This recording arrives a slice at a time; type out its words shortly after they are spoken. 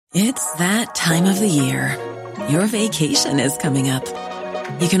It's that time of the year. Your vacation is coming up.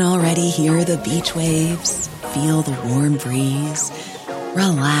 You can already hear the beach waves, feel the warm breeze,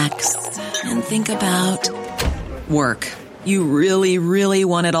 relax, and think about work. You really, really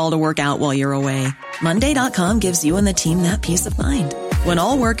want it all to work out while you're away. Monday.com gives you and the team that peace of mind. When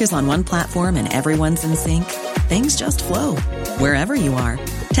all work is on one platform and everyone's in sync, things just flow. Wherever you are,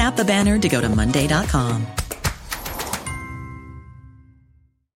 tap the banner to go to Monday.com.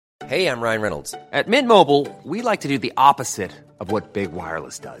 Hey, I'm Ryan Reynolds. At Mint Mobile, we like to do the opposite of what Big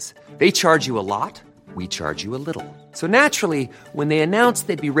Wireless does. They charge you a lot, we charge you a little. So naturally, when they announced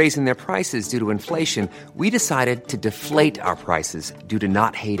they'd be raising their prices due to inflation, we decided to deflate our prices due to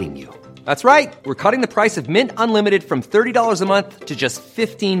not hating you. That's right. We're cutting the price of Mint Unlimited from $30 a month to just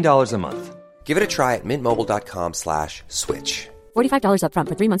 $15 a month. Give it a try at mintmobile.com/switch. $45 up front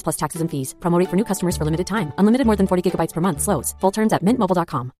for 3 months plus taxes and fees. Promo rate for new customers for limited time. Unlimited more than 40 gigabytes per month. Slows full terms at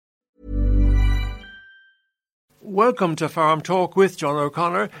mintmobile.com. Welcome to Farm Talk with John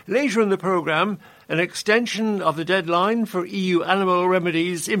O'Connor. Later in the programme, an extension of the deadline for EU animal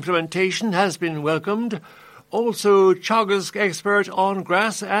remedies implementation has been welcomed. Also, Teagasc expert on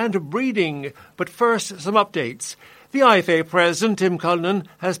grass and breeding. But first, some updates. The IFA president, Tim Cullinan,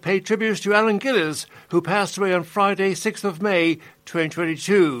 has paid tribute to Alan Gillis, who passed away on Friday, 6th of May,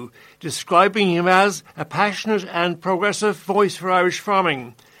 2022, describing him as a passionate and progressive voice for Irish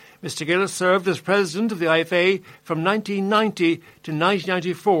farming. Mr. Gillis served as president of the IFA from 1990 to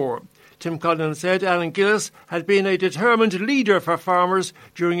 1994. Tim Cullinan said Alan Gillis had been a determined leader for farmers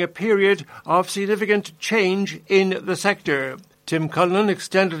during a period of significant change in the sector. Tim Cullinan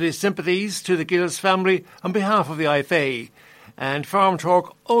extended his sympathies to the Gillis family on behalf of the IFA, and Farm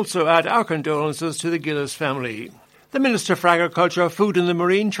Talk also add our condolences to the Gillis family. The Minister for Agriculture, Food and the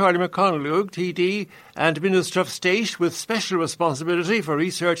Marine, Charlie McConalogue, TD, and Minister of State with special responsibility for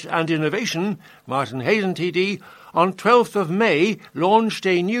research and innovation, Martin Hayden, TD, on 12th of May launched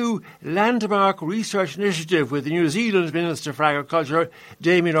a new landmark research initiative with the New Zealand Minister for Agriculture,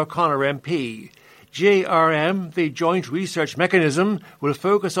 Damien O'Connor MP. JRM, the Joint Research Mechanism, will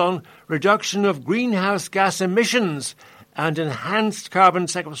focus on reduction of greenhouse gas emissions and enhanced carbon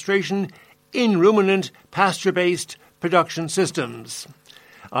sequestration in ruminant pasture-based production systems.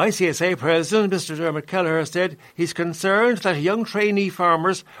 ICSA President Mr. Dermot Kelleher said he's concerned that young trainee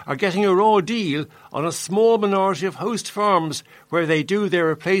farmers are getting a raw deal on a small minority of host farms where they do their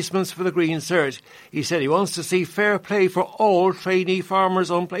replacements for the Green Cert. He said he wants to see fair play for all trainee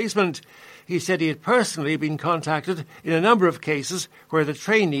farmers on placement. He said he had personally been contacted in a number of cases where the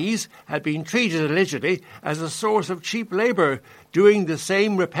trainees had been treated allegedly as a source of cheap labour, doing the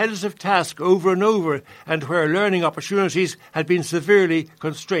same repetitive task over and over, and where learning opportunities had been severely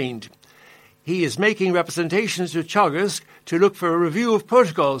constrained. He is making representations to Teagasc to look for a review of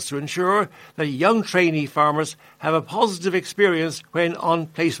protocols to ensure that young trainee farmers have a positive experience when on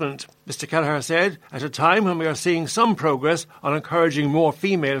placement. Mr. Kelleher said, at a time when we are seeing some progress on encouraging more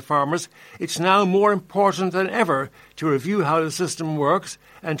female farmers, it's now more important than ever to review how the system works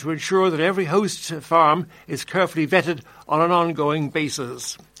and to ensure that every host farm is carefully vetted on an ongoing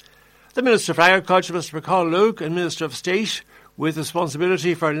basis. The Minister for Agriculture, Mr. McConalogue, and Minister of State with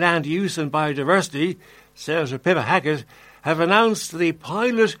responsibility for land use and biodiversity, Senator Pippa Hackett, have announced the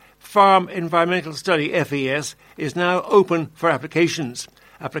pilot farm environmental study, FES, is now open for applications.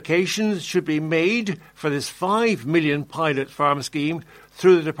 Applications should be made for this 5 million pilot farm scheme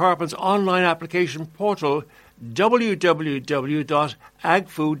through the Department's online application portal,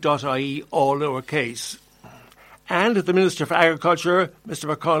 www.agfood.ie, all lowercase. And the Minister for Agriculture,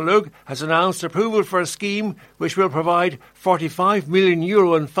 Mr. McConalogue, has announced approval for a scheme which will provide €45 million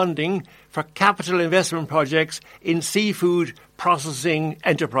in funding for capital investment projects in seafood processing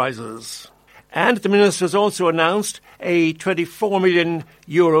enterprises. And the Minister has also announced a €24 million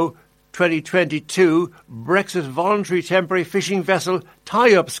 2022 Brexit voluntary temporary fishing vessel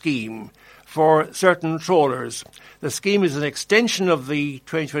tie-up scheme for certain trawlers. The scheme is an extension of the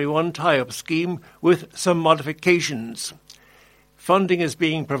 2021 tie-up scheme with some modifications. Funding is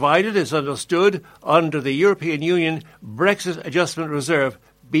being provided, as understood, under the European Union Brexit Adjustment Reserve,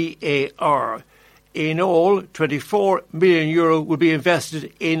 BAR. In all, €24 million will be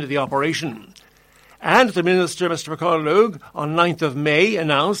invested in the operation. And the Minister, Mr. McConalogue, on 9th of May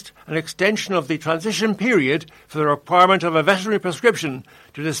announced an extension of the transition period for the requirement of a veterinary prescription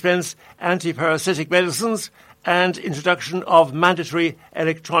to dispense antiparasitic medicines and introduction of mandatory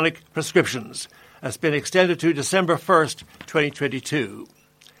electronic prescriptions. Has been extended to December 1st, 2022.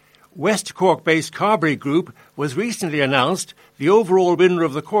 West Cork-based Carbery Group was recently announced the overall winner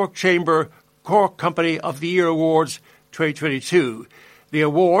of the Cork Chamber Cork Company of the Year Awards 2022. The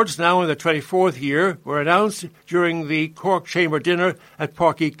awards, now in their 24th year, were announced during the Cork Chamber dinner at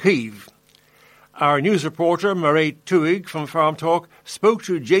Páirc Uí Chaoimh. Our news reporter, Mairead Tuig from Farm Talk, spoke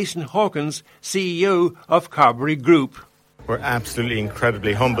to Jason Hawkins, CEO of Carbery Group. We're absolutely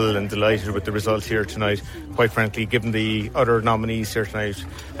incredibly humble and delighted with the result here tonight. Quite frankly, given the other nominees here tonight,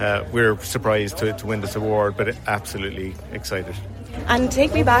 we're surprised to win this award, but absolutely excited. And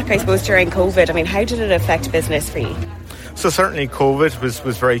take me back, I suppose, during COVID. I mean, how did it affect business for you? So certainly COVID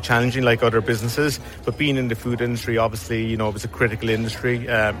was very challenging, like other businesses, but being in the food industry, obviously, it was a critical industry.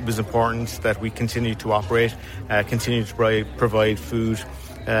 It was important that we continue to operate, continue to provide food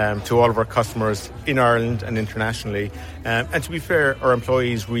to all of our customers in Ireland and internationally. And to be fair, our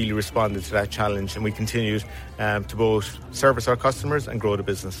employees really responded to that challenge, and we continued to both service our customers and grow the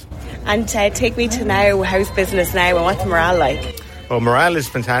business. And take me to now, how's business now and what's the morale like? Well, morale is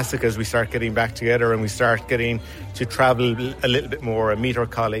fantastic as we start getting back together and we start getting to travel a little bit more and meet our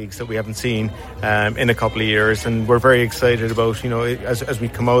colleagues that we haven't seen in a couple of years. And we're very excited about, as we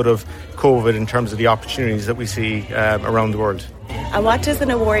come out of COVID in terms of the opportunities that we see around the world. And what does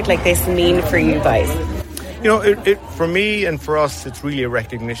an award like this mean for you guys? For me and for us, it's really a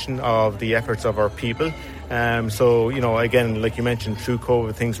recognition of the efforts of our people. Again, like you mentioned, through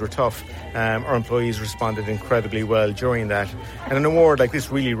COVID, things were tough. Our employees responded incredibly well during that. And an award like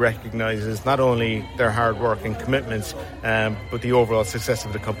this really recognises not only their hard work and commitments, but the overall success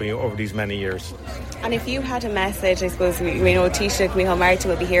of the company over these many years. And if you had a message, I suppose, we know Taoiseach Micheál Martin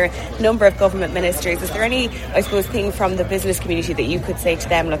will be here, a number of government ministers. Is there any, I suppose, thing from the business community that you could say to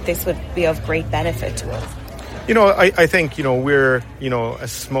them, look, this would be of great benefit to us? I think, we're, a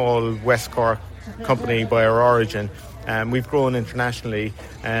small West Cork company by our origin. We've grown internationally,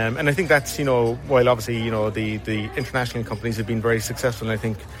 and I think that's, while obviously, the international companies have been very successful and I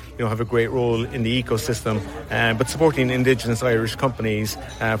think, have a great role in the ecosystem, but supporting Indigenous Irish companies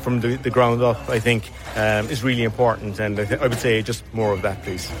from the ground up, I think, is really important, and I would say just more of that,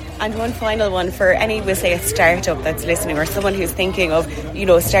 please. And one final one for any, we'll say, a startup that's listening or someone who's thinking of,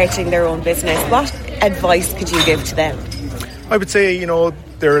 starting their own business. What advice could you give to them? I would say,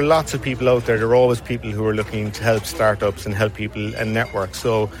 there are lots of people out there. There are always people who are looking to help startups and help people and network.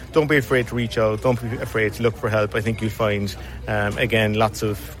 So don't be afraid to reach out. Don't be afraid to look for help. I think you'll find, again, lots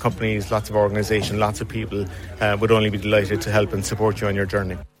of companies, lots of organisations, lots of people would only be delighted to help and support you on your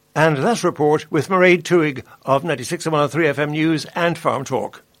journey. And that report with Mairead Tuig of 96.103 FM News and Farm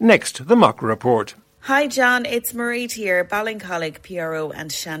Talk. Next, the Macra Report. Hi John, it's Mairead here, Ballincollig PRO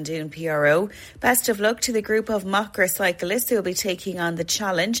and Shandoon PRO. Best of luck to the group of Macra cyclists who will be taking on the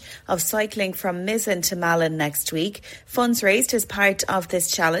challenge of cycling from Mizzen to Malin next week. Funds raised as part of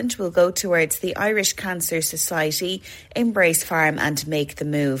this challenge will go towards the Irish Cancer Society, Embrace Farm and Make the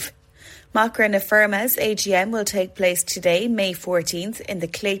Move. Macra na Firma's AGM will take place today, May 14th, in the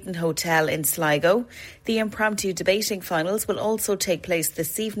Clayton Hotel in Sligo. The impromptu debating finals will also take place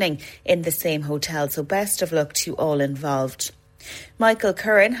this evening in the same hotel, so best of luck to all involved. Michael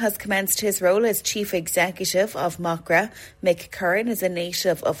Curran has commenced his role as Chief Executive of Macra. Mick Curran is a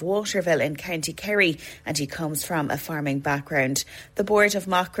native of Waterville in County Kerry and he comes from a farming background. The board of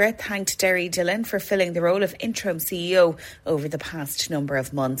Macra thanked Derry Dillon for filling the role of interim CEO over the past number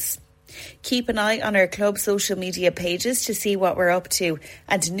of months. Keep an eye on our club social media pages to see what we're up to,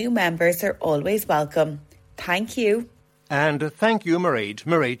 and new members are always welcome. Thank you. And thank you, Mairead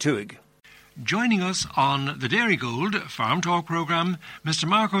Tuig. Joining us on the Dairy Gold Farm Talk programme, Mr.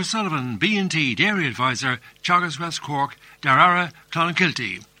 Mark O'Sullivan, B&T Dairy Advisor, Teagasc West Cork, Darrara,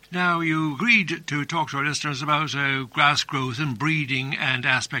 Clonakilty. Now, you agreed to talk to our listeners about grass growth and breeding and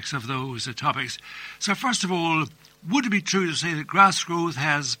aspects of those topics. So first of all, would it be true to say that grass growth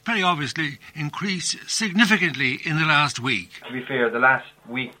has pretty obviously increased significantly in the last week? To be fair, the last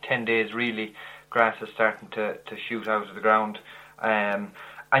week, 10 days really, grass is starting to shoot out of the ground.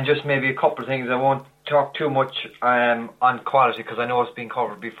 And just maybe a couple of things. I won't talk too much on quality because I know it's been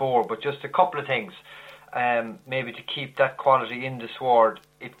covered before, but just a couple of things. Maybe to keep that quality in the sward.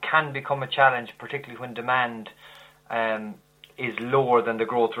 It can become a challenge, particularly when demand is lower than the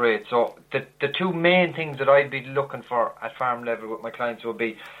growth rate. So the two main things that I'd be looking for at farm level with my clients would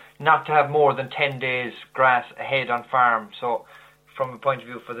be not to have more than 10 days grass ahead on farm. So from a point of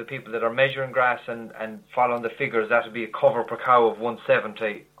view for the people that are measuring grass and following the figures, that would be a cover per cow of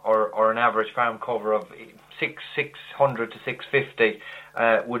 170 or an average farm cover of 600 to 650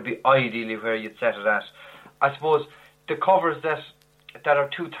 would be ideally where you'd set it at. I suppose the covers that are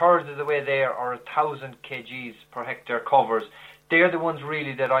 2/3 of the way there, or 1,000 kgs per hectare covers, they're the ones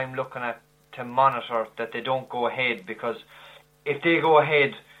really that I'm looking at to monitor that they don't go ahead, because if they go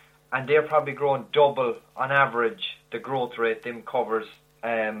ahead and they're probably growing double on average the growth rate them covers.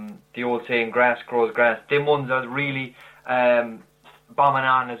 The old saying, grass grows grass. Them ones are really bombing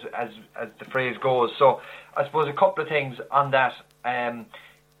on, as the phrase goes. So I suppose a couple of things on that.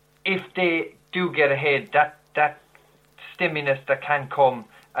 If they do get ahead, that stimulus that can come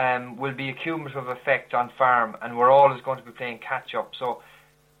will be a cumulative effect on farm, and we're always going to be playing catch up. So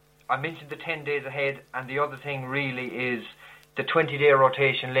I mentioned the 10 days ahead, and the other thing really is the 20-day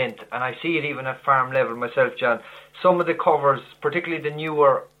rotation length, and I see it even at farm level myself, John. Some of the covers, particularly the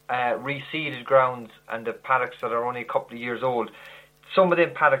newer reseeded grounds and the paddocks that are only a couple of years old, some of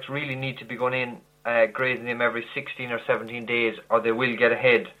them paddocks really need to be going in grazing them every 16 or 17 days, or they will get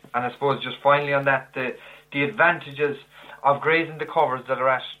ahead. And I suppose just finally on that, the advantages of grazing the covers that are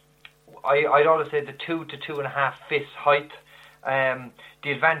at, I'd always say the 2 to 2.5 fists height.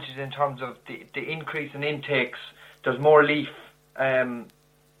 The advantage in terms of the increase in intakes, there's more leaf, and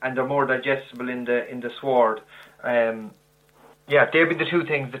they're more digestible in the sward. They'll be the two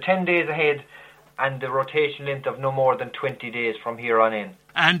things: the 10 days ahead and the rotation length of no more than 20 days from here on in.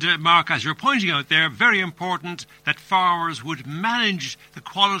 And Mark, as you're pointing out there, very important that farmers would manage the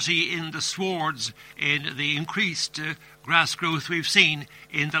quality in the swards in the increased grass growth we've seen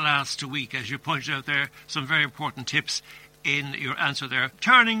in the last week. As you pointed out there, some very important tips in your answer there.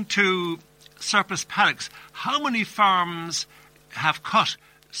 Turning to surplus paddocks, how many farms have cut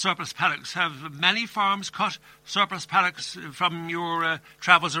surplus paddocks? Have many farms cut surplus paddocks from your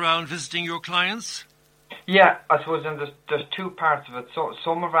travels around visiting your clients? Yeah, I suppose there's two parts of it. So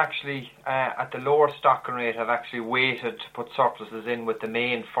some have actually, at the lower stocking rate, have actually waited to put surpluses in with the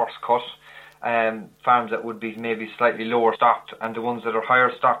main first cut. Farms that would be maybe slightly lower stocked, and the ones that are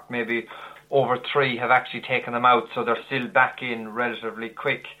higher stocked, maybe over 3, have actually taken them out, so they're still back in relatively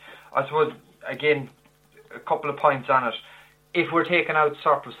quick. I suppose, again, a couple of points on it. If we're taking out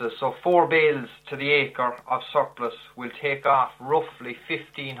surpluses, so 4 bales to the acre of surplus will take off roughly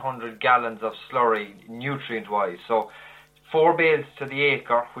 1,500 gallons of slurry, nutrient-wise. So 4 bales to the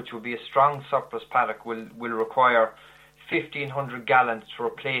acre, which will be a strong surplus paddock, will require 1,500 gallons to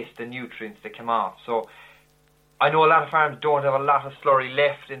replace the nutrients that come off. So I know a lot of farms don't have a lot of slurry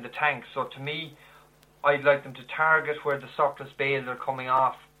left in the tank, so to me, I'd like them to target where the surplus bales are coming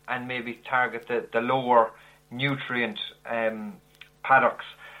off and maybe target the lower nutrient paddocks.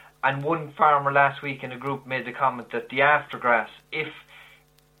 And one farmer last week in a group made the comment that the aftergrass,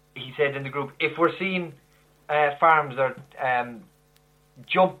 he said in the group, if we're seeing farms are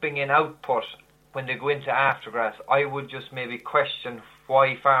jumping in output when they go into aftergrass, I would just maybe question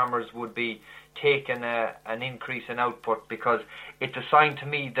why farmers would be taking an increase in output, because it's a sign to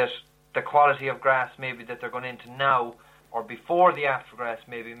me that the quality of grass maybe that they're going into now or before the aftergrass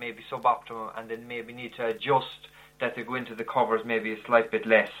maybe suboptimal, and then maybe need to adjust that they go into the covers maybe a slight bit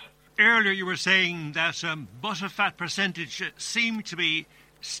less. Earlier you were saying that butterfat percentage seemed to be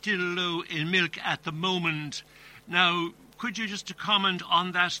still low in milk at the moment. Now, could you just comment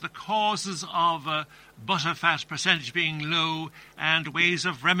on that, the causes of butterfat percentage being low and ways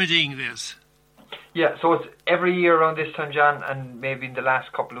of remedying this? Yeah, so it's every year around this time, John, and maybe in the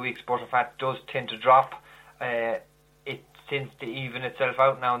last couple of weeks, butterfat does tend to drop. It tends to even itself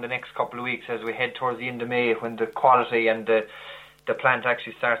out now in the next couple of weeks as we head towards the end of May, when the quality and the plant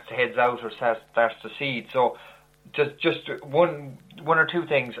actually starts to heads out or starts to seed. So just one or two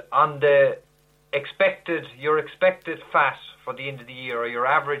things on the your expected fat for the end of the year, or your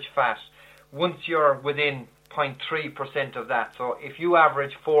average fat. Once you're within 0.3% of that, so if you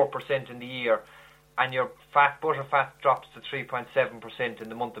average 4% in the year and your butter fat drops to 3.7% in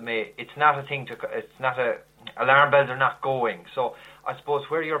the month of May, it's not alarm bells are not going. So I suppose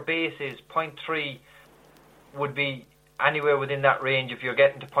where your base is 0.3 would be anywhere within that range. If you're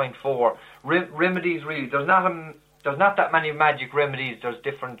getting to 0.4, remedies really, there's not that many magic remedies. There's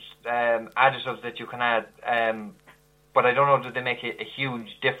different additives that you can add, but I don't know do they make a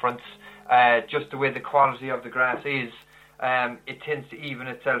huge difference. Just the way the quality of the grass is, it tends to even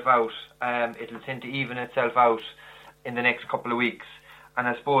itself out. It'll tend to even itself out in the next couple of weeks. And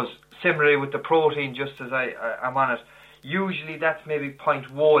I suppose similarly with the protein, just as I'm on it, usually that's maybe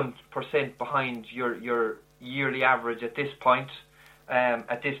 0.1% behind your yearly average at this point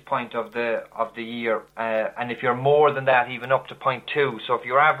of the year. And if you're more than that, even up to 0.2. So if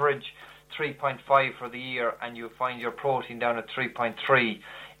you average 3.5 for the year and you find your protein down at 3.3,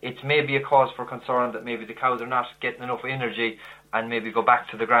 it's maybe a cause for concern that maybe the cows are not getting enough energy, and maybe go back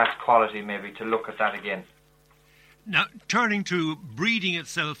to the grass quality, maybe to look at that again. Now, turning to breeding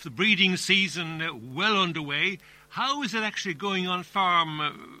itself, the breeding season well underway. How is it actually going on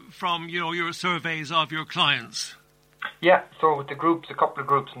farm from your surveys of your clients? Yeah, so with the groups, a couple of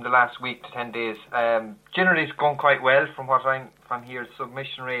groups in the last week to 10 days, generally it's gone quite well from what I'm here.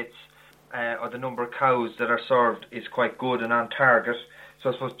 Submission rates or the number of cows that are served is quite good and on target. So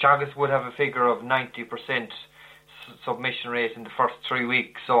I suppose Teagasc would have a figure of 90% submission rate in the first 3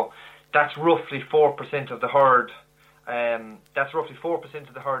 weeks. So that's roughly 4% of the herd. That's roughly 4%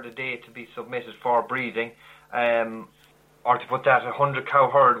 of the herd a day to be submitted for breeding. Or to put that, 100 cow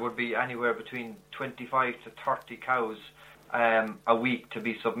herd would be anywhere between 25 to 30 cows a week to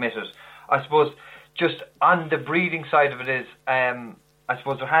be submitted. I suppose just on the breeding side of it is, I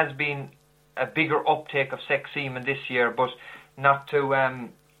suppose there has been a bigger uptake of sex semen this year, but not to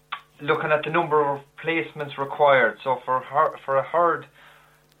looking at the number of replacements required. So for a herd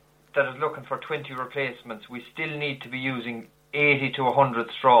that is looking for 20 replacements, we still need to be using 80 to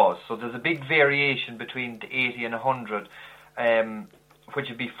 100 straws. So there's a big variation between the 80 and 100, which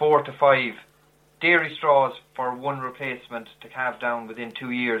would be 4 to 5 dairy straws for one replacement to calve down within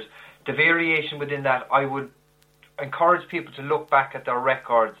 2 years. The variation within that, I would encourage people to look back at their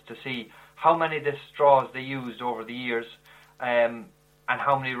records to see how many of the straws they used over the years and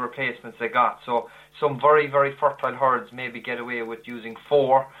how many replacements they got. So some very, very fertile herds maybe get away with using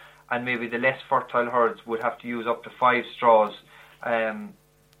 4, and maybe the less fertile herds would have to use up to 5 straws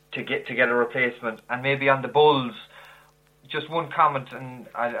to get a replacement. And maybe on the bulls, just one comment, and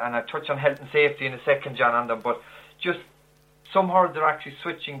I touch on health and safety in a second, John, on them, but just some herds are actually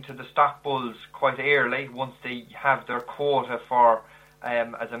switching to the stock bulls quite early once they have their quota for,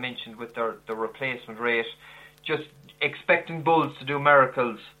 as I mentioned, with the replacement rate. Just expecting bulls to do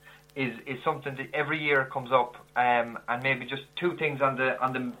miracles is something that every year comes up, and maybe just two things on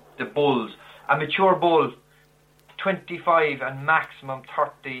the bulls. A mature bull, 25 and maximum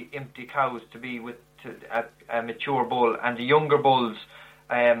 30 empty cows to be with a mature bull, and the younger bulls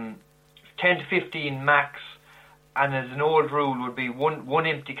 10 to 15 max, and as an old rule would be one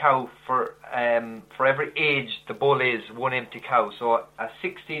empty cow for every age the bull is, one empty cow. So a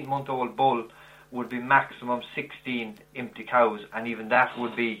 16-month-old bull would be maximum 16 empty cows, and even that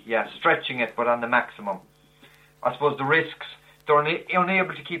would be stretching it, but on the maximum. I suppose the risks, they're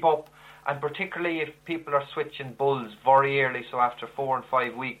unable to keep up, and particularly if people are switching bulls very early, so after 4 and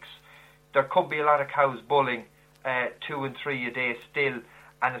 5 weeks, there could be a lot of cows bulling 2 and 3 a day still,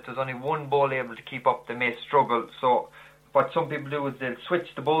 and if there's only one bull able to keep up, they may struggle. So what some people do is they'll switch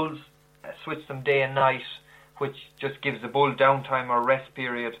the bulls, switch them day and night, which just gives the bull downtime or rest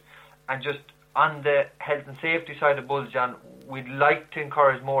period. And just on the health and safety side of bulls, John, we'd like to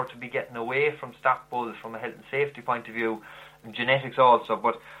encourage more to be getting away from stock bulls from a health and safety point of view, and genetics also.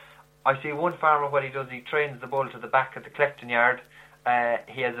 But I see one farmer, what he does, he trains the bull to the back of the collecting yard.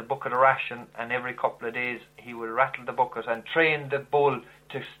 He has a bucket of ration, and every couple of days he will rattle the bucket and train the bull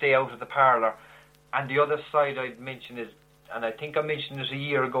to stay out of the parlour. And the other side I'd mention is, and I think I mentioned it a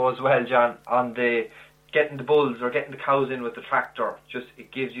year ago as well, John, on the getting the bulls or getting the cows in with the tractor. Just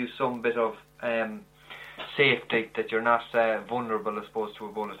it gives you some bit of safety that you're not vulnerable, I suppose, to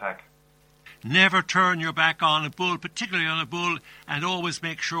a bull attack. Never turn your back on a bull, particularly on a bull, and always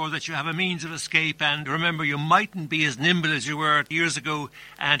make sure that you have a means of escape. And remember, you mightn't be as nimble as you were years ago,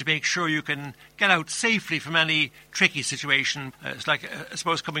 and make sure you can get out safely from any tricky situation. It's like, I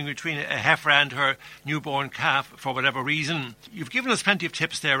suppose, coming between a heifer and her newborn calf for whatever reason. You've given us plenty of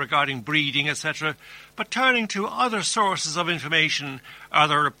tips there regarding breeding, etc. But turning to other sources of information, are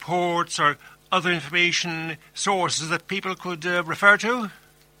there reports or other information sources that people could refer to?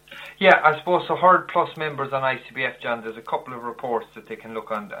 Yeah, I suppose so. Herd Plus members on ICBF, John, there's a couple of reports that they can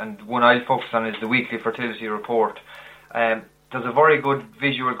look on, and one I'll focus on is the weekly fertility report. There's a very good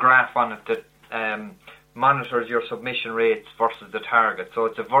visual graph on it that monitors your submission rates versus the target. So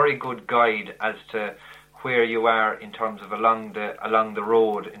it's a very good guide as to where you are in terms of along the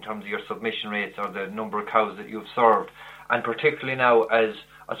road in terms of your submission rates or the number of cows that you've served. And particularly now, as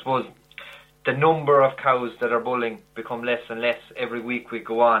I suppose the number of cows that are bulling become less and less every week we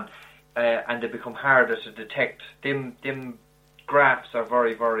go on, and they become harder to detect. Them graphs are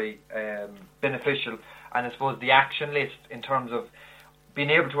very, very beneficial. And I suppose the action list in terms of being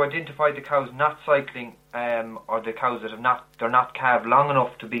able to identify the cows not cycling or the cows that they're not calved long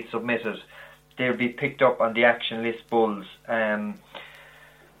enough to be submitted, they'll be picked up on the action list bulls. And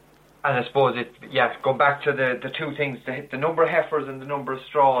I suppose going back to the two things, the number of heifers and the number of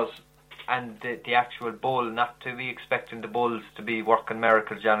straws, and the actual bull, not to be expecting the bulls to be working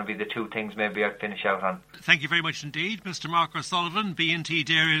miracles, John, will be the two things maybe I'd finish out on. Thank you very much indeed, Mr. Mark O'Sullivan, B&T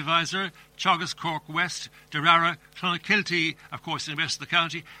Dairy Advisor, Teagasc, Cork West, Derara, Clonakilty, of course, in the rest of the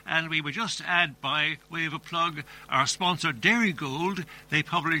county. And we would just add, by way of a plug, our sponsor Dairy Gold. They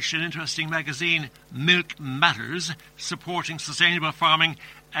publish an interesting magazine, Milk Matters, supporting sustainable farming.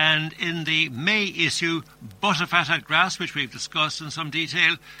 And in the May issue, Butterfat at Grass, which we've discussed in some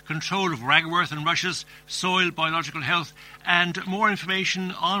detail, control of ragworth and rushes, soil biological health, and more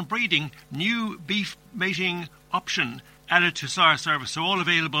information on breeding, new beef mating option added to sire service. So all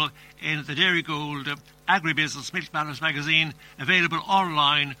available in the Dairy Gold Agribusiness Milk Matters magazine, available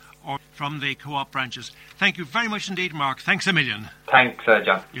online or from the co-op branches. Thank you very much indeed, Mark. Thanks a million. Thanks,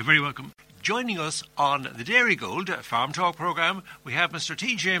 John. You're very welcome. Joining us on the Dairy Gold Farm Talk programme, we have Mr.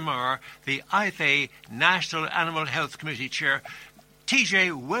 TJ Marr, the IFA National Animal Health Committee Chair.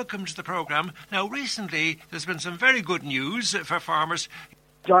 TJ, welcome to the programme. Now, recently, there's been some very good news for farmers.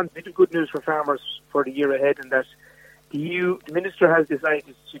 John, it's good news for farmers for the year ahead, in that the Minister has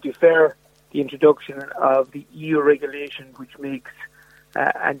decided to defer the introduction of the EU regulation which makes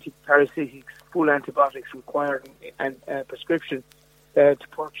antiparasitics, full antibiotics required and prescription to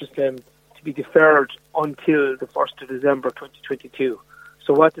purchase them to be deferred until the 1st of December 2022.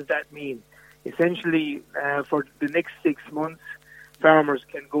 So what does that mean? Essentially, for the next 6 months, farmers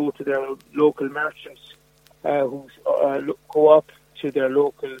can go to their local merchants who go up to their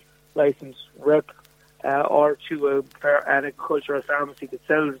local licensed rep or to an agricultural pharmacy that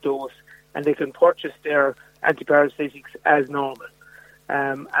sells those, and they can purchase their antiparasitics as normal.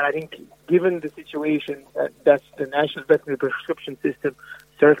 And I think, given the situation that the National Veterinary Prescription System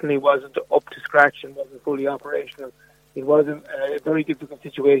certainly wasn't up to scratch and wasn't fully operational, it was a very difficult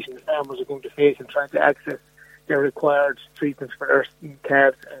situation the farmers are going to face in trying to access their required treatments for their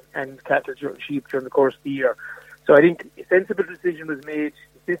calves and cattle, sheep during the course of the year. So I think a sensible decision was made.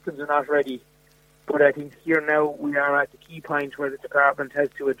 The systems are not ready, but I think here now we are at the key point where the department has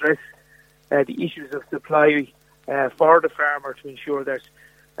to address the issues of supply for the farmer to ensure that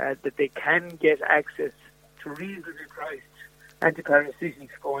that they can get access to reasonably priced antiparasitics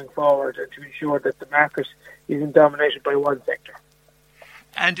going forward, and to ensure that the market isn't dominated by one sector.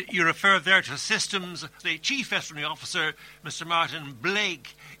 And you refer there to systems. The Chief Veterinary Officer, Mr. Martin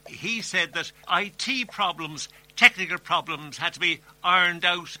Blake, he said that IT problems, technical problems, had to be ironed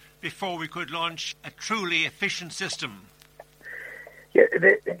out before we could launch a truly efficient system. Yeah,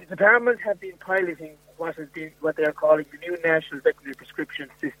 the department have been piloting what they are calling the new National Veterinary Prescription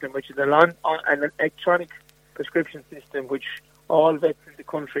System, which is an electronic prescription system which all vets in the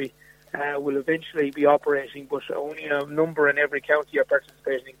country will eventually be operating, but only a number in every county are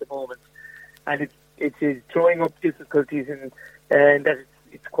participating at the moment. And it is throwing up difficulties in that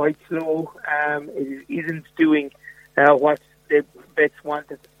it's quite slow. It isn't doing what the vets want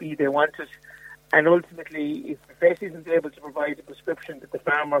at the speed they want it. And ultimately, if the vet isn't able to provide a prescription that the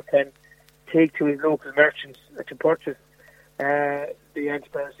farmer can take to his local merchants to purchase the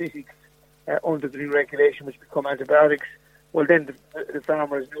antiparasitics under the new regulation, which become antibiotics, well, then the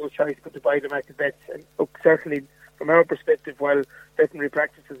farmer has no choice but to buy them at the vets. And certainly, from our perspective, while veterinary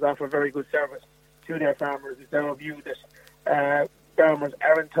practices offer very good service to their farmers, it's our view that farmers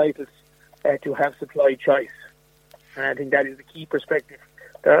are entitled to have supply choice. And I think that is the key perspective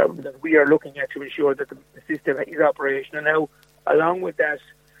that we are looking at to ensure that the system is operational. Now, along with that,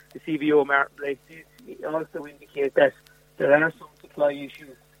 the CVO, Martin Blake, also indicate that there are some supply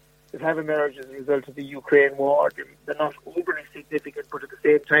issues that have emerged as a result of the Ukraine war. They're not overly significant, but at the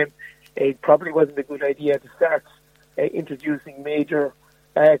same time, it probably wasn't a good idea to start introducing major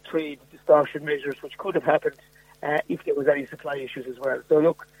trade distortion measures, which could have happened if there was any supply issues as well. So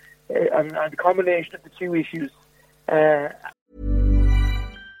look, on the combination of the two issues...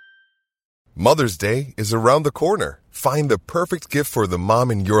 Mother's Day is around the corner. Find the perfect gift for the mom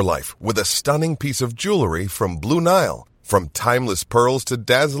in your life with a stunning piece of jewelry from Blue Nile. From timeless pearls to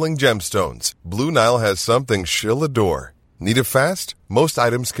dazzling gemstones, Blue Nile has something she'll adore. Need it fast? Most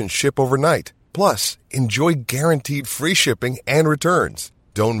items can ship overnight. Plus, enjoy guaranteed free shipping and returns.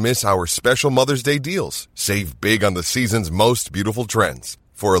 Don't miss our special Mother's Day deals. Save big on the season's most beautiful trends.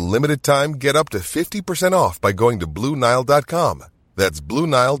 For a limited time, get up to 50% off by going to BlueNile.com. That's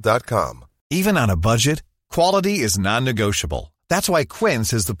BlueNile.com. Even on a budget, quality is non-negotiable. That's why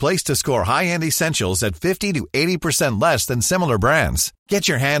Quince is the place to score high-end essentials at 50 to 80% less than similar brands. Get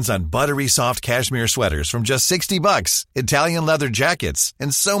your hands on buttery soft cashmere sweaters from just $60, Italian leather jackets,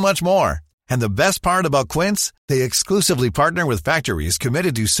 and so much more. And the best part about Quince, they exclusively partner with factories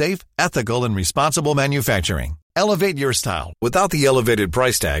committed to safe, ethical, and responsible manufacturing. Elevate your style without the elevated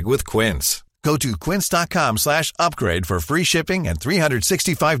price tag with Quince. Go to quince.com/upgrade for free shipping and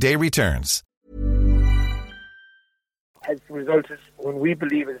 365-day returns. Has resulted when we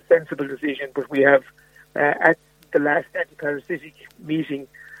believe is a sensible decision, but we have, at the last anti-parasitic meeting,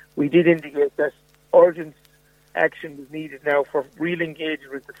 we did indicate that urgent action was needed now for real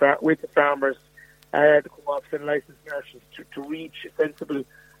engagement with the farmers, the co-ops and licensed merchants to reach a sensible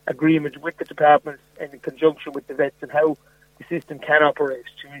agreement with the departments and in conjunction with the vets and how the system can operate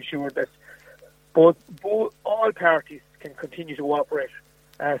to ensure that both all parties can continue to operate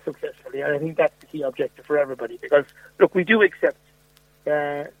successfully. And I think that's the key objective for everybody, because, look, we do accept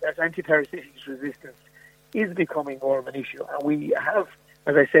that anti-parasitic resistance is becoming more of an issue. And we have,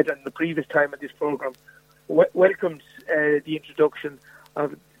 as I said on the previous time of this programme, welcomed the introduction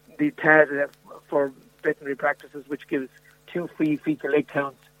of the TAD for veterinary practices, which gives 2 free fecal egg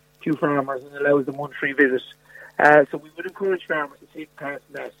counts to farmers and allows them 1 free visit. So we would encourage farmers to take part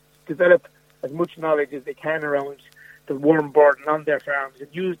in that, develop as much knowledge as they can around the worm burden on their farms, and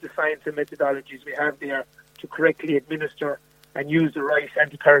use the science and methodologies we have there to correctly administer and use the right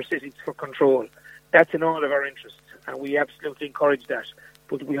antiparasitics for control. That's in all of our interests, and we absolutely encourage that.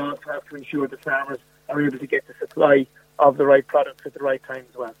 But we also have to ensure that farmers are able to get the supply of the right products at the right time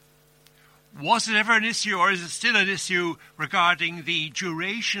as well. Was it ever an issue, or is it still an issue, regarding the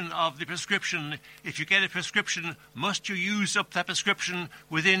duration of the prescription? If you get a prescription, must you use up that prescription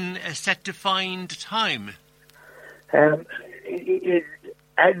within a set defined time? As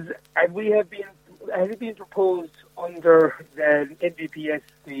we have been, has it been proposed under the NVPS,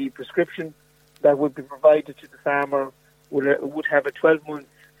 the prescription that would be provided to the farmer would have a 12-month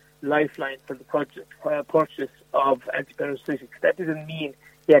lifeline for the purchase of antiparasitics. That doesn't mean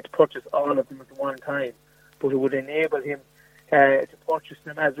he had to purchase all of them at one time, but it would enable him to purchase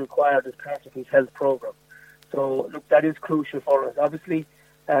them as required as part of his health program. So, look, that is crucial for us. Obviously,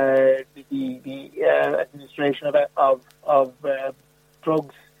 the administration of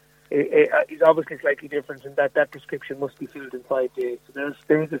drugs is obviously slightly different in that prescription must be filled in 5 days. So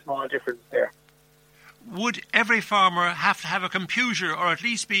there is a small difference there. Would every farmer have to have a computer, or at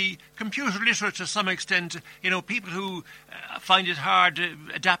least be computer literate to some extent? You know, people who find it hard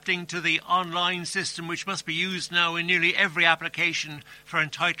adapting to the online system, which must be used now in nearly every application for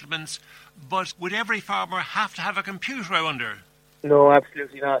entitlements. But would every farmer have to have a computer, I wonder? No,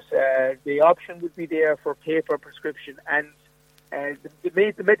 absolutely not. The option would be there for paper prescription, and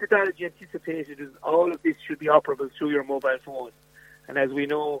the methodology anticipated is all of this should be operable through your mobile phone. And as we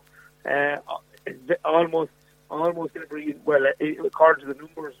know, almost every, well, according to the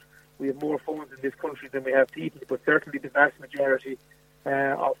numbers, we have more phones in this country than we have people, but certainly the vast majority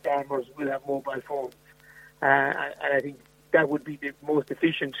of farmers will have mobile phones. And I think that would be the most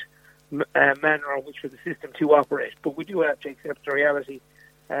efficient manner in which for the system to operate. But we do have to accept the reality.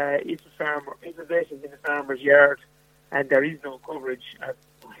 If a vet is in a farmer's yard and there is no coverage,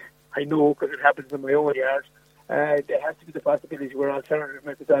 I know because it happens in my own yard, there has to be the possibility where alternative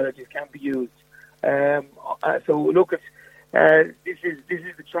methodologies can be used. So look at this is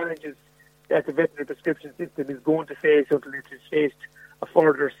the challenges that the veterinary prescription system is going to face until it has faced a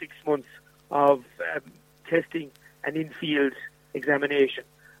further 6 months of testing and in-field examination.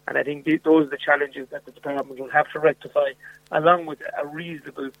 And I think those are the challenges that the department will have to rectify, along with a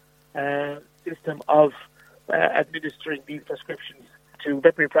reasonable system of administering these prescriptions to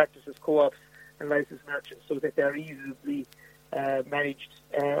veterinary practices, co-ops and licensed merchants, so that they're easily managed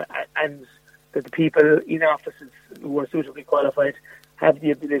and that the people in offices who are suitably qualified have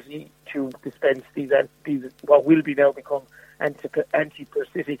the ability to dispense these what will be now become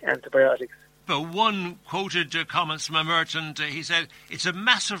anti-parasitic antibiotics. But one quoted comments from a merchant, he said, "It's a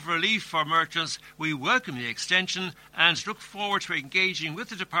massive relief for merchants. We welcome the extension and look forward to engaging with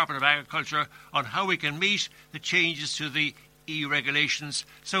the Department of Agriculture on how we can meet the changes to the EU regulations."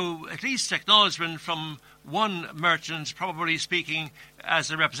 So at least acknowledgement from one merchant, probably speaking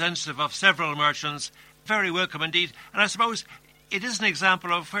as a representative of several merchants. Very welcome indeed. And I suppose it is an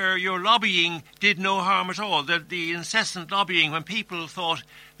example of where your lobbying did no harm at all. The incessant lobbying, when people thought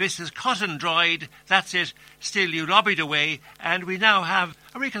this is cut and dried, that's it, still you lobbied away, and we now have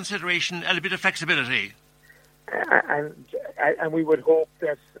a reconsideration and a bit of flexibility. And we would hope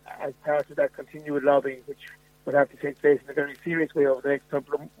that as part of that continued lobbying, which would have to take place in a very serious way over the next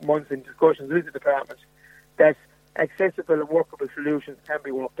couple of months in discussions with the department, that accessible and workable solutions can be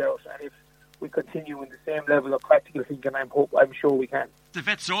worked out. And if we continue in the same level of practical thinking. I'm sure we can. The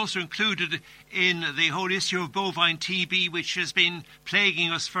vets are also included in the whole issue of bovine TB, which has been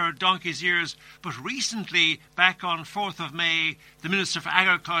plaguing us for donkey's years. But recently, back on 4th of May, the Minister for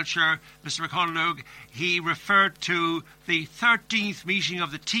Agriculture, Mr. McConalogue, he referred to the 13th meeting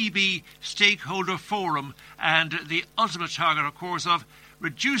of the TB Stakeholder Forum and the ultimate target, of course, of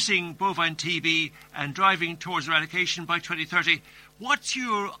reducing bovine TB and driving towards eradication by 2030. What's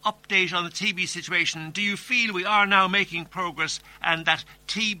your update on the TB situation? Do you feel we are now making progress and that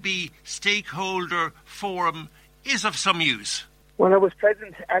TB Stakeholder Forum is of some use? Well, I was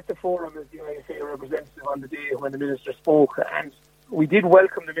present at the forum as the IFA representative on the day when the Minister spoke, and we did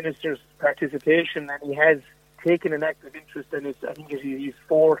welcome the Minister's participation, and he has taken an active interest in it. I think it is his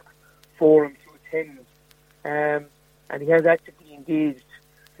fourth forum to attend, and he has actively engaged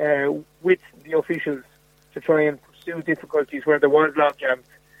with the officials to try and pursue difficulties where there was logjam.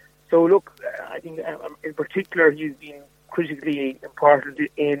 So look, I think in particular he's been critically important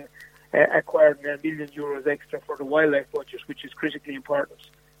in acquiring €1 million extra for the wildlife budget, which is critically important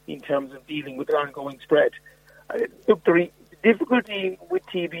in terms of dealing with the ongoing spread. Look, the difficulty with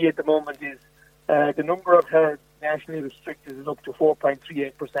TB at the moment is the number of herds nationally restricted is up to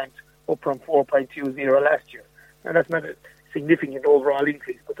 4.38%, up from 4.20 last year. And that's not a significant overall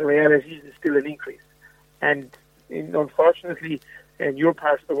increase, but the reality is it's still an increase. And unfortunately, in your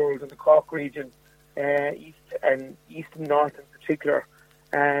part of the world, in the Cork region, east and north in particular,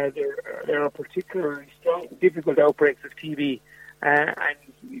 there are particularly strong, difficult outbreaks of TB, and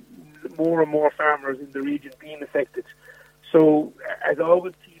more and more farmers in the region being affected. So, as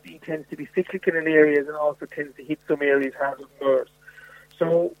always, TB tends to be cyclical in areas and also tends to hit some areas harder than others.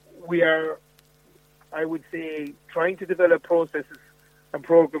 So, we are, I would say, trying to develop processes and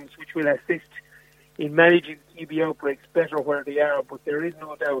programs which will assist in managing TB outbreaks better where they are, but there is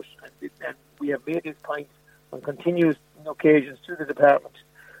no doubt, and we have made this point on continuous occasions to the department,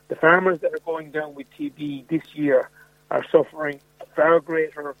 the farmers that are going down with TB this year are suffering a far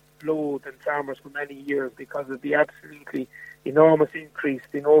greater blow than farmers for many years because of the absolutely enormous increase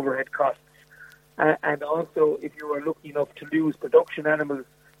in overhead costs. And also, if you are lucky enough to lose production animals,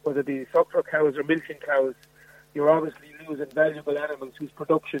 whether it be suckler cows or milking cows, you're obviously losing valuable animals whose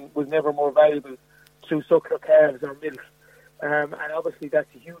production was never more valuable through suckler calves or milk. And obviously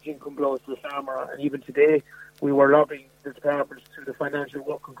that's a huge income blow to the farmer. And even today, we were lobbying the department through the financial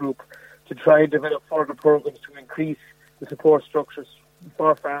working group to try and develop further programs to increase the support structures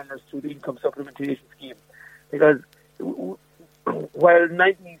for farmers through the income supplementation scheme. Because while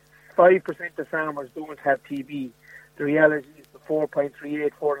 95% of farmers don't have TB, the reality is the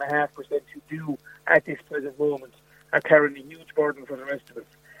 4.38, 4.5% who do at this present moment are carrying a huge burden for the rest of us.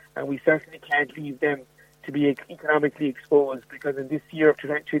 And we certainly can't leave them to be economically exposed, because in this year of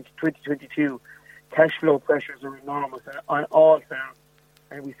 2022, cash flow pressures are enormous on all farms,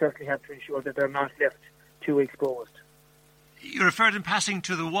 and we certainly have to ensure that they're not left too exposed. You referred in passing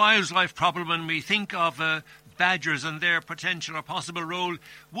to the wildlife problem when we think of badgers and their potential or possible role.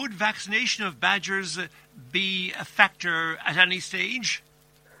 Would vaccination of badgers be a factor at any stage?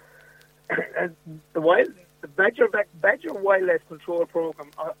 The Badger Wildlife Control Programme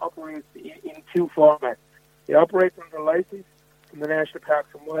operates in two formats. It operates under license from the National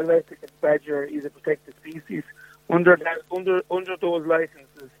Parks and Wildlife because badger is a protected species. Under those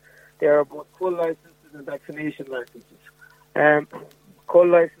licenses, there are both cull licenses and vaccination licenses. Cull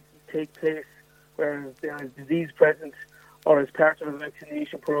licenses take place where there is disease present or as part of a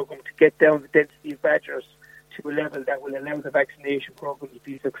vaccination program to get down the density of badgers to a level that will allow the vaccination program to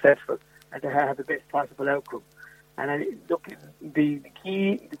be successful and to have the best possible outcome. And the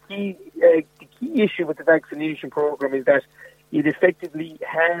key issue with the vaccination program is that it effectively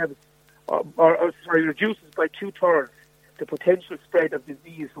halves reduces by 2/3 the potential spread of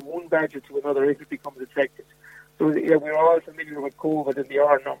disease from one badger to another if it becomes infected. So we're all familiar with COVID and the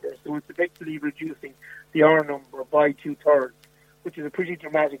R number. So it's effectively reducing the R number by 2/3, which is a pretty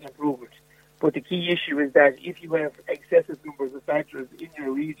dramatic improvement. But the key issue is that if you have excessive numbers of badgers in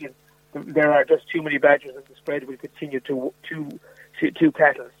your region, there are just too many badgers and the spread will continue to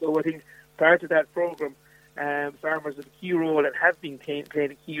cattle. So I think part of that programme, farmers have a key role and have been playing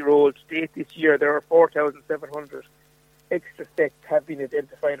a key role. To date this year, there are 4,700 extra sets have been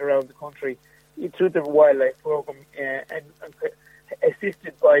identified around the country through the wildlife programme and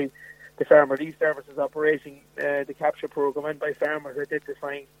assisted by the Farmer Relief Services operating the capture programme and by farmers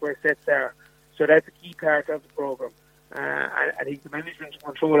identifying where sets are. So that's a key part of the programme. I think the management and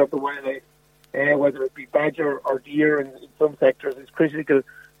control of the wildlife, whether it be badger or deer in some sectors, is critical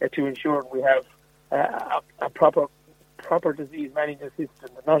to ensure we have a proper proper disease management system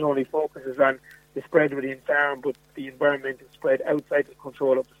that not only focuses on the spread within farm, but the environmental spread outside the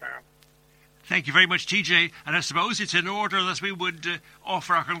control of the farm. Thank you very much, TJ. And I suppose it's in order that we would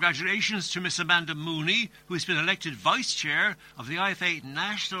offer our congratulations to Miss Amanda Mooney, who's been elected Vice Chair of the IFA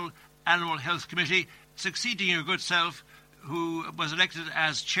National Animal Health Committee, succeeding your good self, who was elected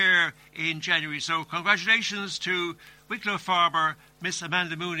as Chair in January. So congratulations to Wicklow farmer Miss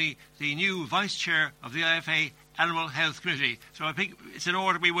Amanda Mooney, the new Vice Chair of the IFA Animal Health Committee. So I think it's in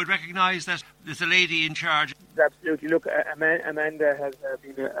order we would recognise that there's a lady in charge. Absolutely. Look, Amanda has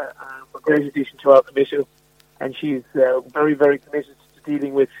been a great addition to our committee, and she's very, very committed to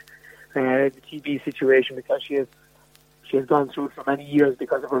dealing with the TB situation, because she has gone through it for many years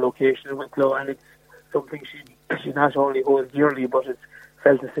because of her location in Wicklow, and it's something she not only holds dearly, but has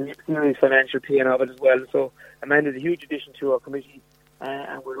felt a serious financial pain of it as well. So Amanda's a huge addition to our committee,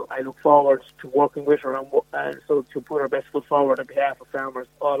 and I look forward to working with her and so to put our best foot forward on behalf of farmers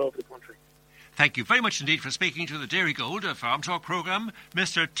all over the country. Thank you very much indeed for speaking to the Dairygold Farm Talk programme,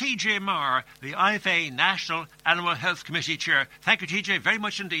 Mr. TJ Marr, the IFA National Animal Health Committee Chair. Thank you, TJ, very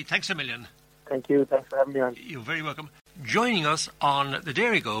much indeed. Thanks a million. Thank you. Thanks for having me on. You're very welcome. Joining us on the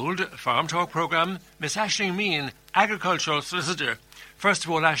Dairygold Farm Talk programme, Miss Aisling Meehan, Agricultural Solicitor. First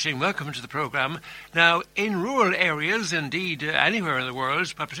of all, Aisling, welcome to the programme. Now, in rural areas, indeed anywhere in the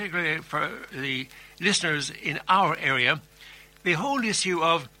world, but particularly for the listeners in our area, the whole issue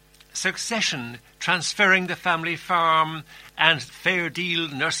of succession, transferring the family farm and fair deal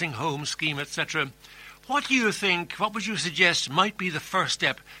nursing home scheme, etc. What do you think, what would you suggest might be the first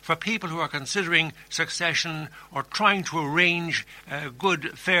step for people who are considering succession or trying to arrange a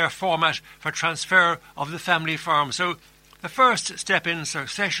good, fair format for transfer of the family farm? So the first step in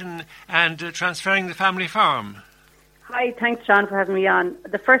succession and transferring the family farm. Hi, thanks John for having me on.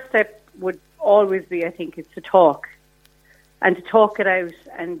 The first step would always be, I think, is to talk. And to talk it out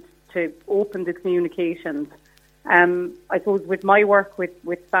and to open the communications. I suppose with my work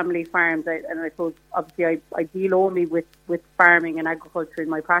with family farms, and I suppose obviously I deal only with farming and agriculture in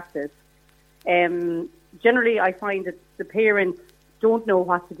my practice. Generally, I find that the parents don't know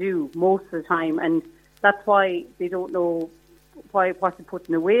what to do most of the time, and that's why they don't know what to put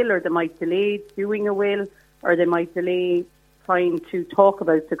in a will, or they might delay doing a will, or they might delay trying to talk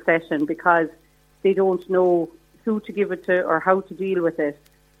about succession because they don't know who to give it to or how to deal with it.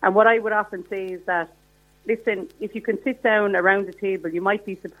 And what I would often say is that, listen, if you can sit down around the table, you might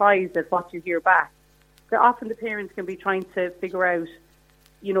be surprised at what you hear back. But often the parents can be trying to figure out,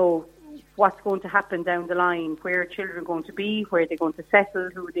 you know, what's going to happen down the line, where children are going to be, where they're going to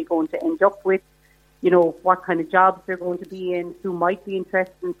settle, who are they going to end up with, you know, what kind of jobs they're going to be in, who might be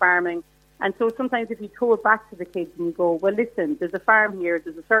interested in farming. And so sometimes if you throw it back to the kids and you go, well, listen, there's a farm here,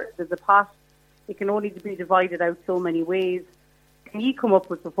 there's a pot, it can only be divided out so many ways. Can you come up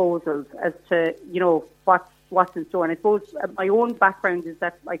with proposals as to, you know, what's in store? And I suppose my own background is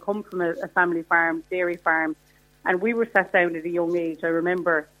that I come from a family farm, dairy farm, and we were sat down at a young age, I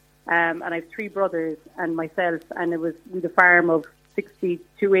remember, and I have 3 brothers and myself, and we had a farm of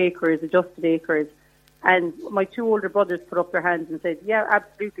 62 acres, adjusted acres, and my 2 older brothers put up their hands and said, yeah,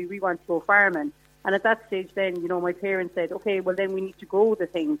 absolutely, we want to go farming. And at that stage then, you know, my parents said, okay, well then we need to grow the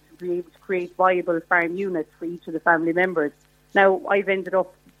things to be able to create viable farm units for each of the family members. Now, I've ended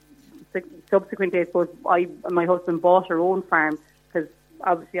up, subsequently, I suppose, my husband bought our own farm because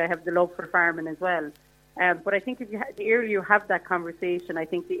obviously I have the love for farming as well. But I think the earlier you have that conversation, I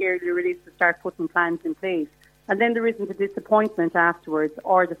think the earlier it is to start putting plans in place. And then there isn't a disappointment afterwards,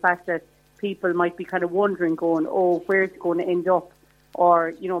 or the fact that people might be kind of wondering, going, oh, where's it going to end up?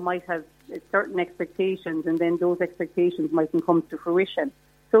 Or, you know, might have certain expectations, and then those expectations mightn't come to fruition.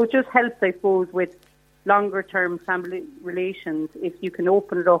 So it just helps, I suppose, with longer-term family relations if you can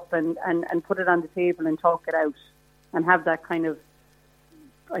open it up and put it on the table and talk it out and have that kind of,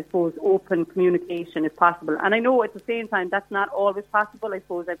 I suppose, open communication if possible. And I know at the same time that's not always possible. I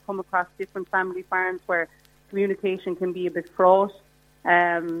suppose I've come across different family farms where communication can be a bit fraught.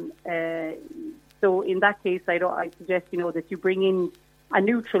 So in that case, I suggest, you know, that you bring in a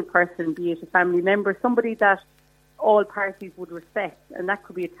neutral person, be it a family member, somebody that all parties would respect, and that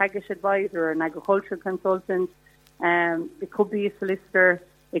could be a Tagish advisor or an agricultural consultant. It could be a solicitor.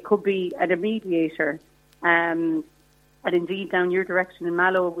 It could be a mediator. And indeed, down your direction in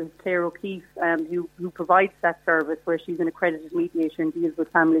Mallow with Claire O'Keefe, who provides that service, where she's an accredited mediator and deals with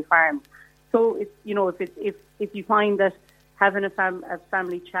family farms. So, if you find that having a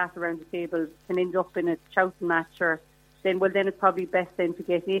family chat around the table can end up in a shouting match or then it's probably best then to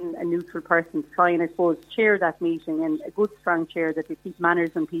get in a neutral person to try and, I suppose, chair that meeting, and a good strong chair that will keep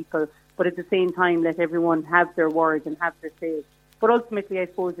manners on people, but at the same time let everyone have their word and have their say. But ultimately, I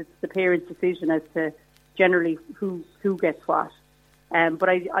suppose it's the parents' decision as to generally who gets what. But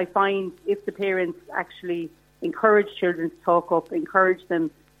I find if the parents actually encourage children to talk up, encourage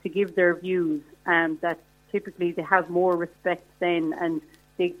them to give their views, that typically they have more respect then, and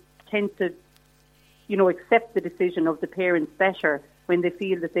they tend to accept the decision of the parents better when they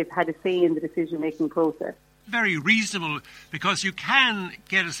feel that they've had a say in the decision-making process. Very reasonable, because you can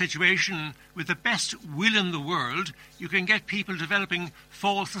get a situation with the best will in the world. You can get people developing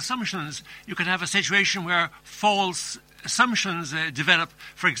false assumptions. You can have a situation where false assumptions develop.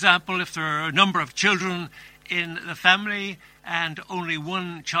 For example, if there are a number of children in the family and only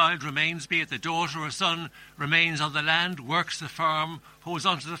one child remains, be it the daughter or son, remains on the land, works the farm, holds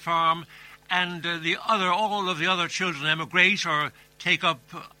onto the farm, and all of the other children emigrate or take up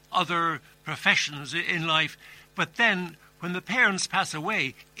other professions in life. But then, when the parents pass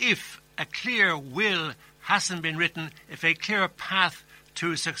away, if a clear will hasn't been written, if a clear path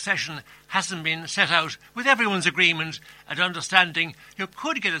to succession hasn't been set out with everyone's agreement and understanding, you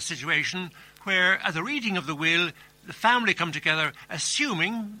could get a situation where, at the reading of the will, the family come together,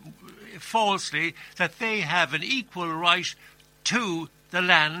 assuming falsely that they have an equal right to the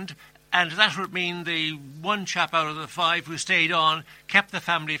land. And that would mean the one chap out of the 5 who stayed on, kept the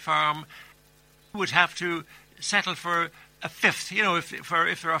family farm, would have to settle for a fifth.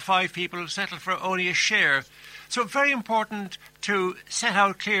 If there are 5 people, settle for only a share. So very important to set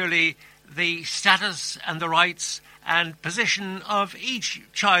out clearly the status and the rights and position of each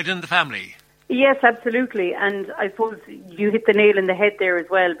child in the family. Yes, absolutely. And I suppose you hit the nail in the head there as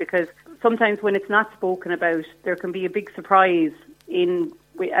well, because sometimes when it's not spoken about, there can be a big surprise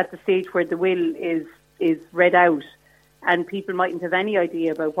at the stage where the will is read out, and people mightn't have any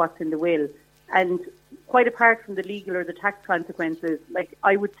idea about what's in the will. And quite apart from the legal or the tax consequences, like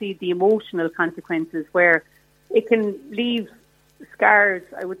I would see the emotional consequences, where it can leave scars,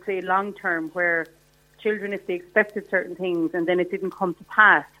 I would say long term, where children, if they expected certain things and then it didn't come to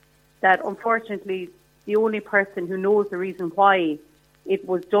pass, that unfortunately the only person who knows the reason why it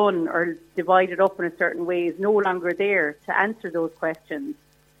was done or divided up in a certain way is no longer there to answer those questions.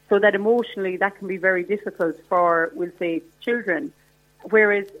 So that emotionally that can be very difficult for, we'll say, children.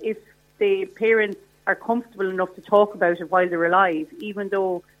 Whereas if the parents are comfortable enough to talk about it while they're alive, even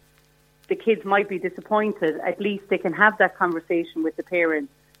though the kids might be disappointed, at least they can have that conversation with the parent,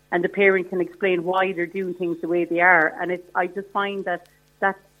 and the parent can explain why they're doing things the way they are. And I just find that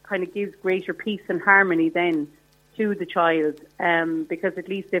kind of gives greater peace and harmony then to the child, because at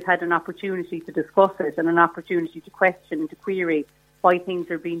least they've had an opportunity to discuss it and an opportunity to question and to query why things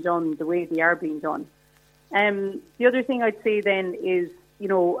are being done the way they are being done. The other thing I'd say then is,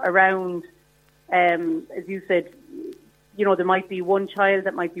 around, as you said, there might be one child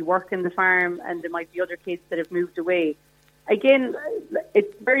that might be working the farm and there might be other kids that have moved away. Again,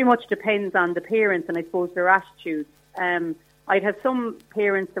 it very much depends on the parents and I suppose their attitudes. I'd have some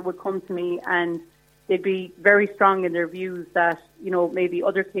parents that would come to me and they'd be very strong in their views that, maybe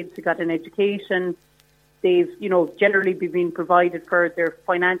other kids who got an education, they've, generally been provided for, they're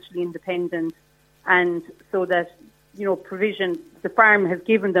financially independent, and so that, provision, the farm has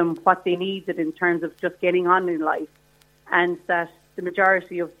given them what they needed in terms of just getting on in life, and that the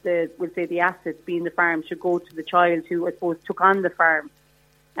majority of the assets being the farm should go to the child who, I suppose, took on the farm.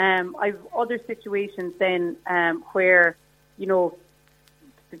 I've other situations then where,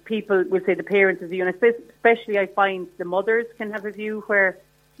 the people will say the parents' view, and especially I find the mothers can have a view where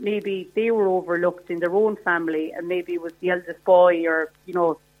maybe they were overlooked in their own family, and maybe it was the eldest boy, or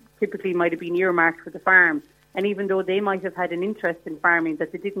typically might have been earmarked for the farm. And even though they might have had an interest in farming,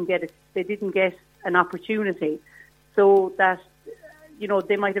 that they didn't get an opportunity. So that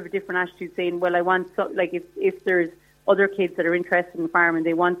they might have a different attitude, saying, well, I want if there's other kids that are interested in farming,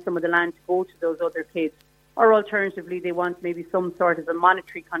 they want some of the land to go to those other kids. Or alternatively, they want maybe some sort of a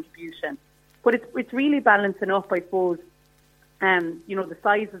monetary contribution. But it's really balancing up, I suppose, the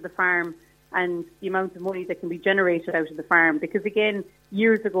size of the farm and the amount of money that can be generated out of the farm. Because again,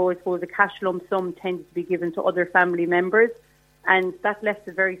 years ago, I suppose a cash lump sum tended to be given to other family members, and that left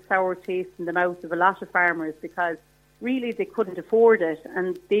a very sour taste in the mouth of a lot of farmers, because really they couldn't afford it,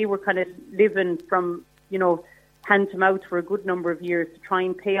 and they were kind of living from, hand to mouth for a good number of years to try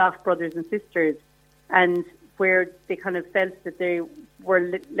and pay off brothers and sisters, and where they kind of felt that they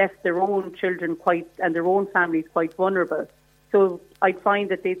were left their own children and their own families quite vulnerable. So I'd find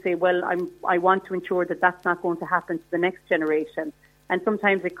that they'd say, well, I want to ensure that that's not going to happen to the next generation. And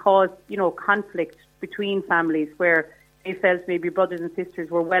sometimes it caused, conflict between families where they felt maybe brothers and sisters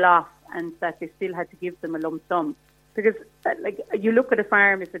were well off and that they still had to give them a lump sum. Because, you look at a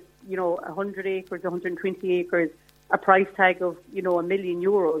farm, if it's, 100 acres, 120 acres, a price tag of, €1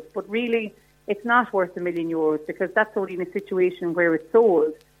 million. But really, it's not worth €1 million because that's only in a situation where it's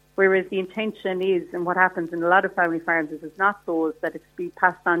sold. Whereas the intention is, and what happens in a lot of family farms is it's not sold, that it's be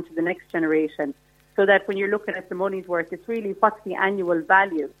passed on to the next generation. So that when you're looking at the money's worth, it's really what's the annual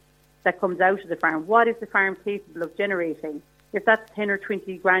value that comes out of the farm. What is the farm capable of generating? If that's 10 or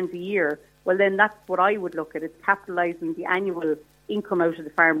 20 grand a year, well, then that's what I would look at. It's capitalising the annual income out of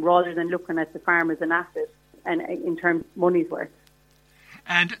the farm rather than looking at the farm as an asset and in terms of money's worth.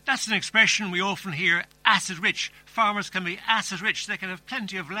 And that's an expression we often hear, asset-rich. Farmers can be asset-rich. They can have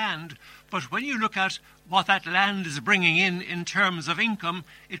plenty of land. But when you look at what that land is bringing in terms of income,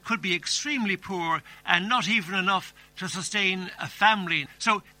 it could be extremely poor and not even enough to sustain a family.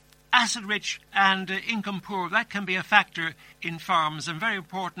 So asset-rich and income poor, that can be a factor in farms and very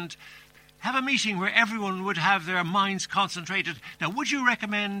important. Have a meeting where everyone would have their minds concentrated. Now, would you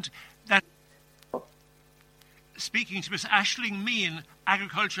recommend that... Speaking to Miss Aisling Meehan,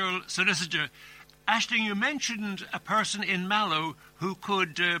 agricultural solicitor. Aisling, you mentioned a person in Mallow who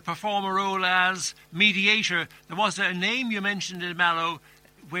could perform a role as mediator. There was a name you mentioned in Mallow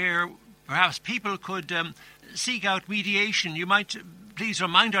where perhaps people could seek out mediation. You might please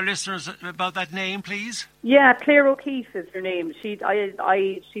remind our listeners about that name, please. Yeah, Claire O'Keefe is her name. She's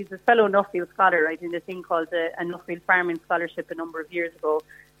a fellow Nuffield scholar. I did a thing called a Nuffield Farming Scholarship a number of years ago.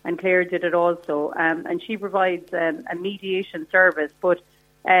 And Claire did it also. And she provides a mediation service. But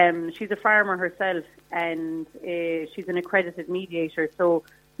she's a farmer herself and she's an accredited mediator. So,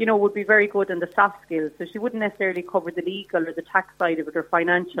 would be very good in the soft skills. So she wouldn't necessarily cover the legal or the tax side of it or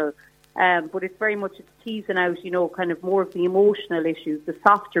financial. But it's very much teasing out, kind of more of the emotional issues, the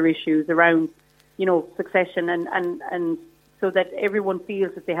softer issues around, succession and so that everyone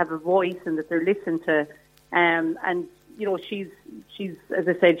feels that they have a voice and that they're listened to. And she's, as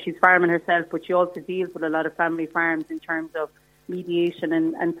I said, she's farming herself, but she also deals with a lot of family farms in terms of mediation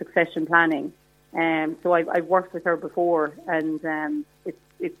and succession planning. So I've worked with her before, and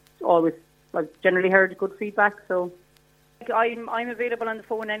it's always, I've generally heard good feedback. So I'm available on the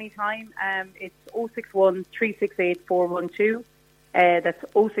phone anytime. It's 061 368 412. That's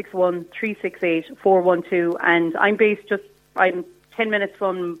 061 368 412, and I'm 10 minutes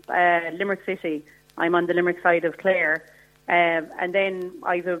from Limerick City. I'm on the Limerick side of Clare. And then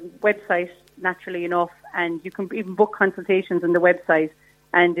I have a website, naturally enough, and you can even book consultations on the website.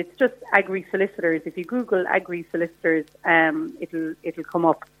 And it's just Agri Solicitors. If you Google Agri Solicitors, it'll come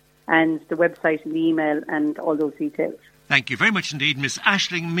up, and the website and the email and all those details. Thank you very much indeed, Miss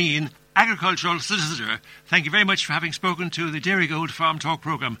Aisling Meehan, agricultural solicitor. Thank you very much for having spoken to the Dairy Gold Farm Talk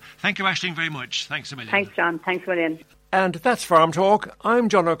programme. Thank you, Aisling, very much. Thanks a million. Thanks, John. Thanks a million. And that's Farm Talk. I'm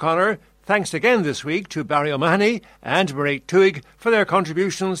John O'Connor. Thanks again this week to Barry O'Mahony and Mairead Tuig for their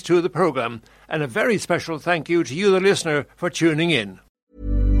contributions to the programme. And a very special thank you to you, the listener, for tuning in.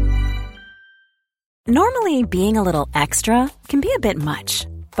 Normally, being a little extra can be a bit much.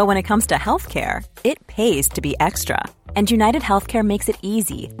 But when it comes to healthcare, it pays to be extra. And United Healthcare makes it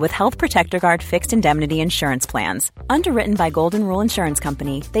easy with Health Protector Guard fixed indemnity insurance plans. Underwritten by Golden Rule Insurance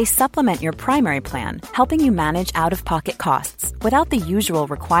Company, they supplement your primary plan, helping you manage out-of-pocket costs without the usual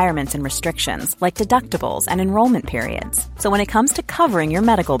requirements and restrictions like deductibles and enrollment periods. So when it comes to covering your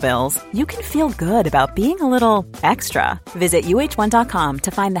medical bills, you can feel good about being a little extra. Visit uh1.com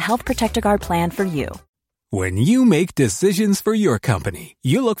to find the Health Protector Guard plan for you. When you make decisions for your company,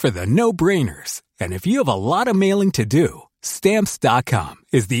 you look for the no-brainers. And if you have a lot of mailing to do, Stamps.com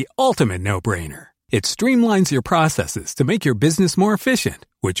is the ultimate no-brainer. It streamlines your processes to make your business more efficient,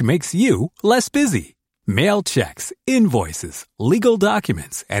 which makes you less busy. Mail checks, invoices, legal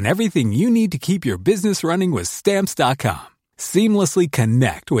documents, and everything you need to keep your business running with Stamps.com. Seamlessly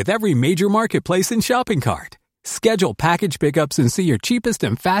connect with every major marketplace and shopping cart. Schedule package pickups and see your cheapest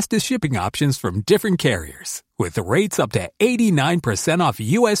and fastest shipping options from different carriers, with rates up to 89% off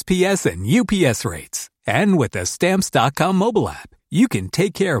USPS and UPS rates. And with the Stamps.com mobile app, you can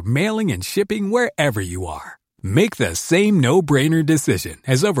take care of mailing and shipping wherever you are. Make the same no-brainer decision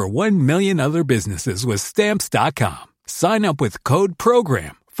as over 1 million other businesses with Stamps.com. Sign up with code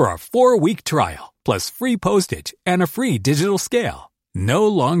PROGRAM for a 4-week trial, plus free postage and a free digital scale. No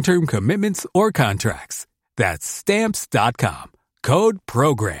long-term commitments or contracts. That's Stamps.com. Code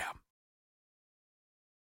PROGRAM.